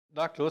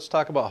Doctor, let's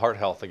talk about heart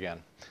health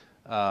again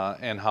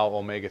and how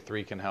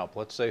omega-3 can help.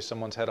 Let's say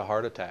someone's had a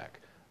heart attack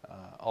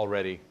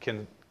already.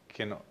 Can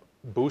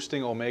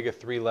boosting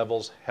omega-3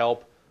 levels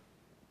help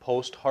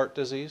post-heart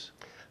disease?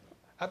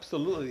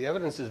 Absolutely. The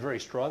evidence is very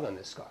strong on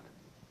this, Scott.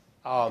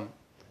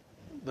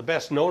 The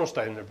best known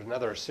study, and there have been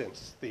others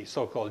since, the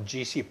so-called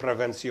GC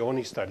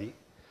Prevenzione study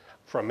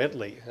from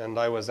Italy. And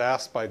I was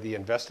asked by the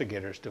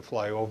investigators to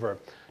fly over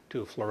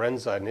to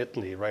Florence in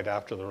Italy right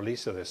after the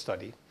release of this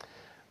study.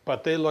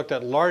 But they looked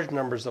at large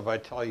numbers of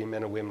Italian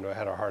men and women who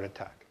had a heart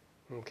attack.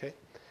 Okay,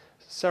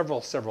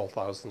 several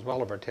thousands,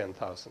 well over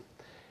 10,000.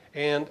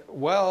 And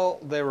while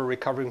they were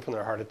recovering from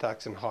their heart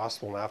attacks in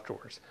hospital and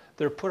afterwards,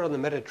 they were put on the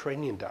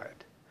Mediterranean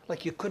diet.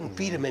 Like you couldn't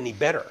feed them any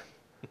better.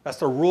 That's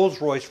the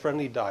Rolls-Royce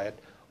friendly diet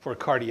for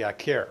cardiac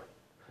care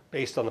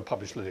based on the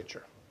published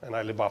literature. And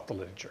I live off the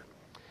literature.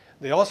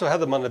 They also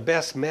had them on the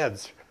best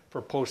meds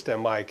for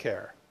post-MI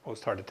care,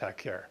 post-heart attack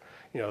care.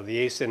 You know, the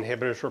ACE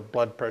inhibitors for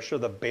blood pressure,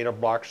 the beta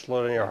blockers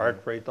slowing your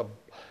heart rate, the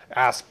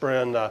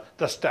aspirin, the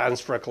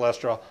statins for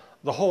cholesterol.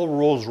 The whole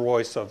Rolls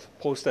Royce of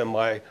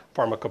post-MI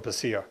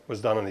pharmacopoeia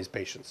was done on these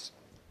patients.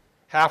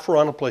 Half were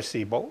on a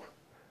placebo,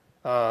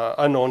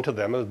 unknown to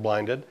them, it was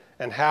blinded,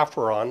 and half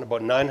were on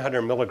about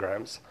 900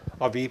 milligrams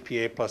of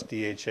EPA plus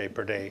DHA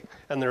per day,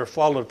 and they were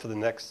followed for the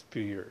next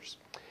few years.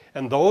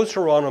 And those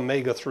who were on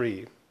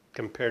omega-3,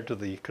 compared to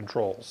the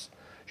controls,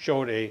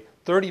 showed a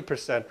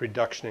 30%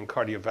 reduction in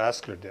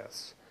cardiovascular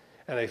deaths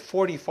and a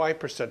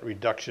 45%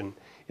 reduction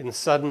in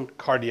sudden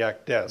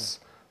cardiac deaths,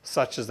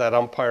 such as that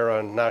umpire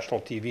on national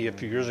TV a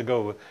few years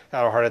ago who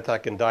had a heart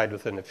attack and died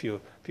within a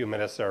few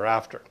minutes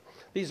thereafter.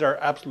 These are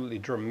absolutely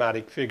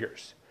dramatic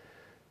figures.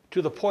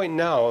 To the point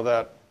now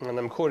that, and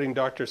I'm quoting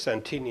Dr.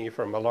 Santini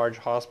from a large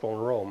hospital in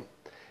Rome,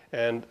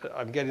 and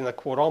I'm getting the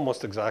quote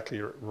almost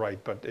exactly right,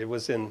 but it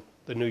was in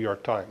the New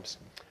York Times.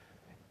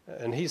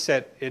 And he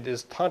said, it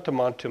is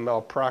tantamount to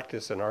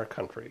malpractice in our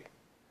country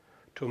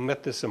to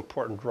omit this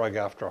important drug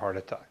after a heart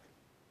attack.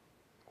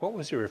 What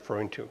was he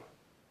referring to?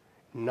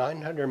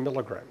 900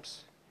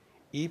 milligrams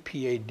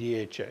EPA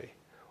DHA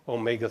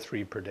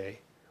omega-3 per day,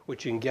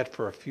 which you can get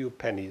for a few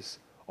pennies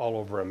all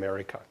over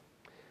America.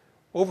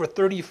 Over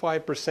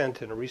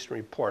 35% in a recent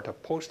report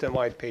of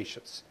post-MI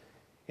patients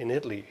in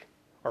Italy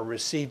are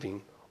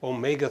receiving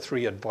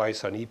omega-3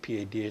 advice on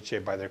EPA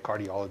DHA by their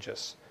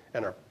cardiologists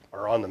and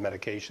are on the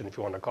medication, if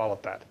you want to call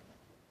it that.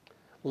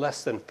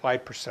 Less than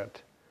 5%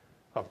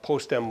 of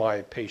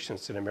post-MI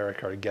patients in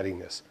America are getting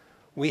this.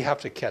 We have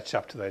to catch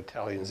up to the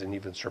Italians and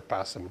even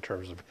surpass them in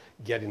terms of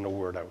getting the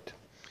word out.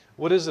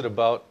 What is it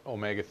about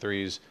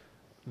omega-3s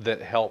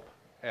that help?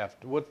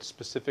 What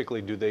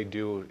specifically do they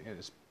do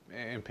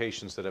in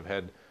patients that have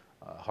had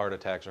heart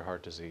attacks or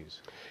heart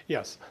disease?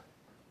 Yes.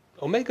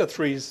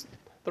 Omega-3s,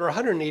 there are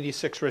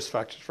 186 risk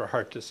factors for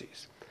heart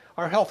disease.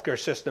 Our healthcare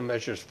system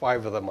measures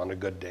 5 of them on a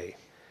good day.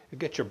 You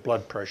get your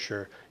blood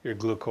pressure, your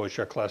glucose,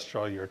 your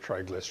cholesterol, your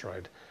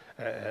triglyceride,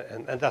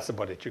 and that's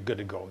about it. You're good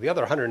to go. The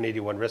other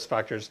 181 risk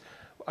factors,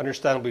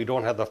 understandably, you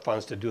don't have the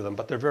funds to do them,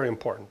 but they're very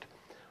important.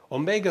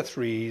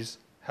 Omega-3s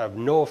have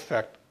no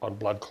effect on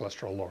blood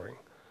cholesterol lowering.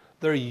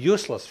 They're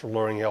useless for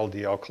lowering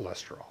LDL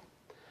cholesterol.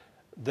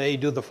 They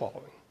do the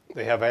following.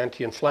 They have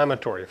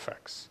anti-inflammatory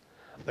effects.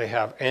 They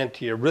have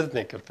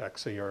anti-arrhythmic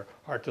effects, so your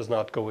heart does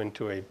not go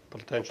into a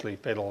potentially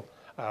fatal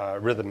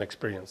rhythm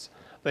experience.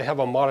 They have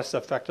a modest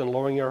effect on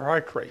lowering your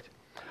heart rate.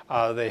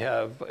 They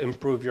have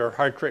improved your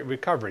heart rate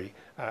recovery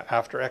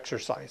after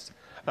exercise.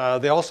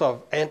 They also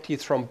have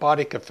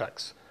anti-thrombotic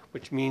effects,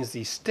 which means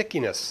the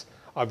stickiness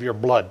of your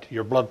blood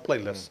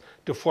platelets,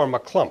 to form a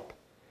clump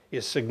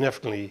is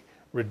significantly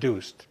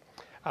reduced.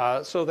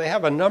 So they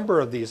have a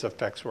number of these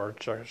effects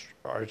which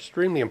are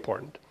extremely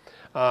important.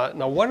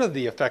 Now, one of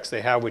the effects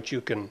they have, which you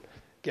can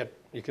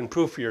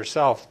prove for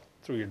yourself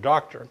through your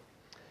doctor,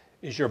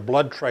 is your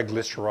blood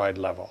triglyceride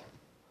level.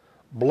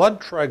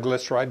 Blood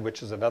triglyceride,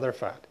 which is another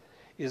fat,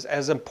 is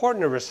as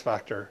important a risk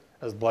factor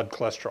as blood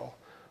cholesterol.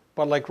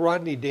 But like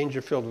Rodney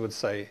Dangerfield would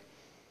say,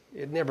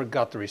 it never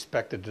got the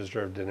respect it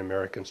deserved in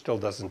America and still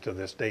doesn't to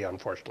this day,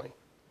 unfortunately.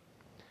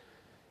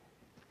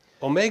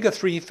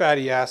 Omega-3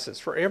 fatty acids,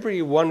 for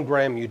every 1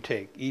 gram you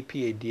take,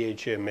 EPA,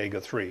 DHA,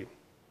 omega-3,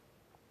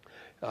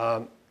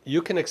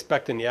 you can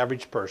expect in the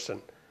average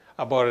person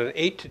about an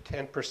 8 to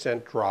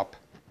 10% drop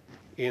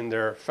in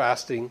their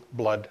fasting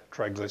blood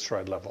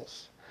triglyceride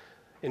levels.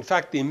 In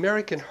fact, the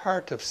American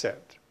Heart have said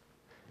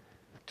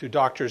to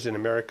doctors in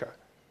America,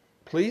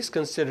 please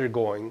consider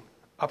going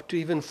up to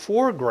even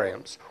 4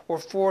 grams or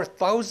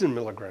 4,000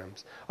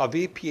 milligrams of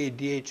EPA,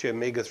 DHA,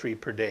 omega-3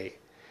 per day.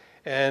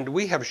 And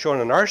we have shown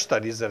in our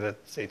studies that at,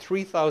 say,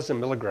 3,000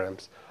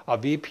 milligrams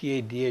of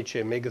EPA,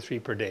 DHA,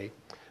 omega-3 per day,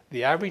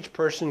 the average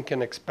person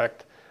can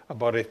expect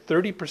about a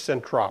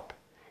 30% drop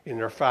in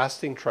their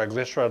fasting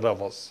triglyceride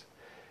levels,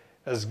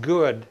 as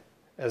good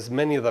as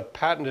many of the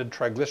patented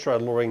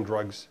triglyceride-lowering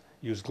drugs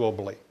used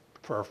globally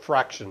for a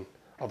fraction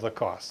of the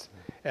cost,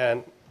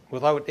 and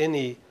without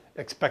any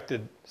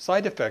expected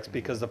side effects,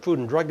 because the Food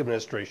and Drug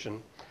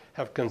Administration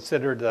have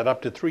considered that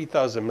up to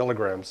 3,000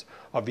 milligrams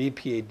of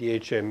EPA,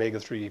 DHA,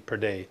 omega-3 per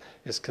day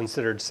is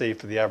considered safe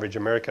for the average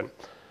American.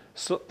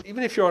 So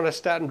even if you're on a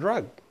statin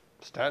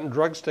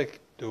drugs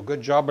do a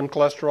good job on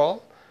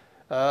cholesterol,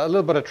 a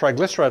little bit of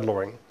triglyceride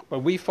lowering. But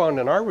we found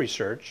in our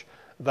research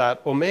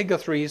that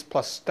omega-3s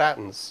plus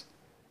statins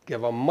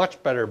give a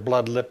much better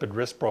blood lipid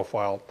risk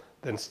profile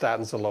than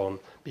statins alone,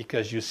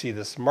 because you see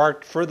this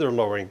marked further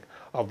lowering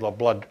of the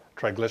blood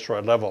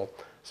triglyceride level.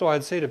 So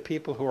I'd say to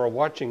people who are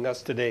watching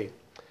us today,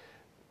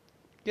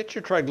 get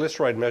your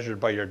triglyceride measured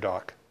by your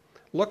doc.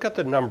 Look at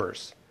the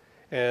numbers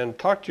and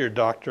talk to your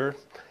doctor.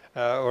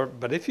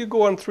 But if you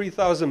go on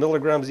 3,000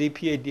 milligrams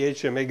EPA,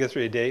 DHA,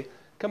 omega-3 a day,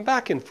 come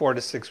back in 4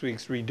 to 6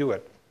 weeks, redo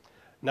it.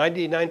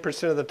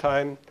 99% of the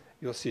time,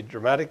 you'll see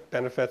dramatic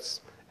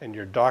benefits, and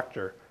your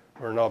doctor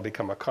will now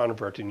become a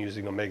convert in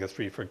using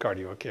omega-3 for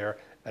cardio care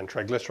and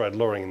triglyceride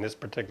lowering in this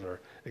particular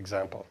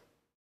example.